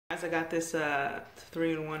As I got this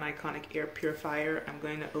 3-in-1 Ionic air purifier, I'm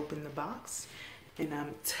going to open the box and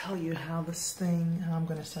tell you how I'm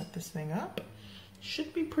going to set this thing up.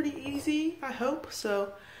 Should be pretty easy, I hope.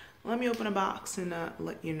 So let me open a box and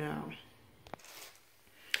let you know.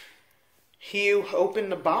 You open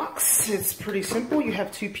the box. It's pretty simple. You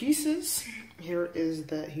have two pieces. Here is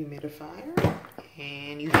the humidifier,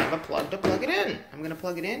 and you have a plug to plug it in. I'm going to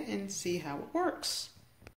plug it in and see how it works.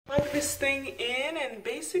 Plug this thing in, and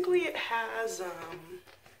basically it has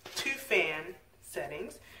two fan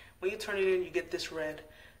settings. When you turn it in, you get this red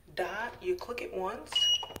dot. You click it once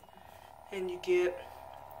and you get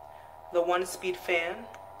the 1-speed fan,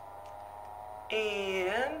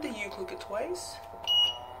 and you click it twice,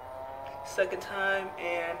 second time,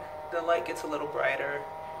 and the light gets a little brighter.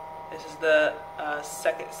 This is the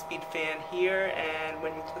 2nd speed fan here, and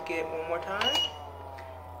when you click it one more time,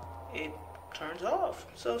 it turns off.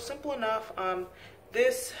 So simple enough.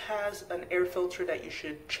 This has an air filter that you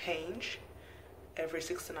should change every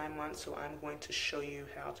 6 to 9 months, so I'm going to show you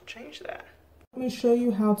how to change that. Let me show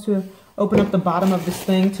you how to open up the bottom of this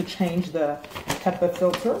thing to change the HEPA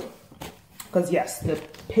filter. Because yes, the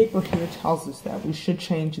paper here tells us that we should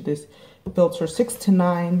change this filter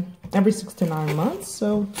every 6 to 9 months.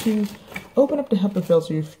 So to open up the HEPA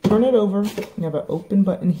filter, you turn it over. You have an open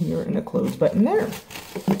button here and a close button there.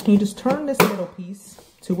 You just turn this middle piece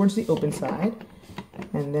towards the open side,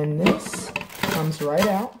 and then this comes right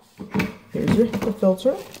out. Here's your HEPA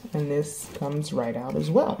filter, and this comes right out as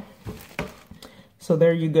well. So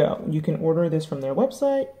there you go. You can order this from their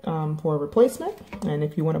website for a replacement, and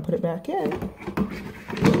if you want to put it back in,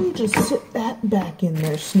 you just sit that back in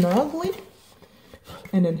there snugly,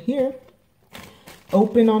 and then here,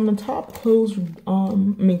 open on the top, close,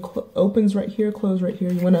 opens right here, close right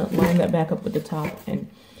here. You want to line that back up with the top, and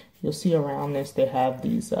you'll see around this they have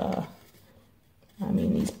these,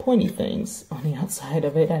 these pointy things on the outside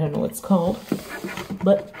of it. I don't know what it's called,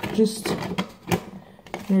 but just,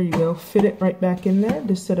 there you go. Fit it right back in there.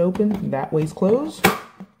 Just sit open. That way's closed.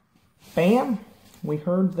 Bam. We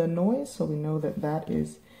heard the noise, so we know that that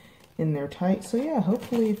is in there tight. So yeah,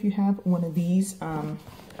 hopefully if you have one of these,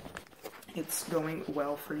 it's going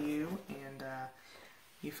well for you, and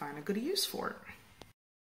you find a good use for it.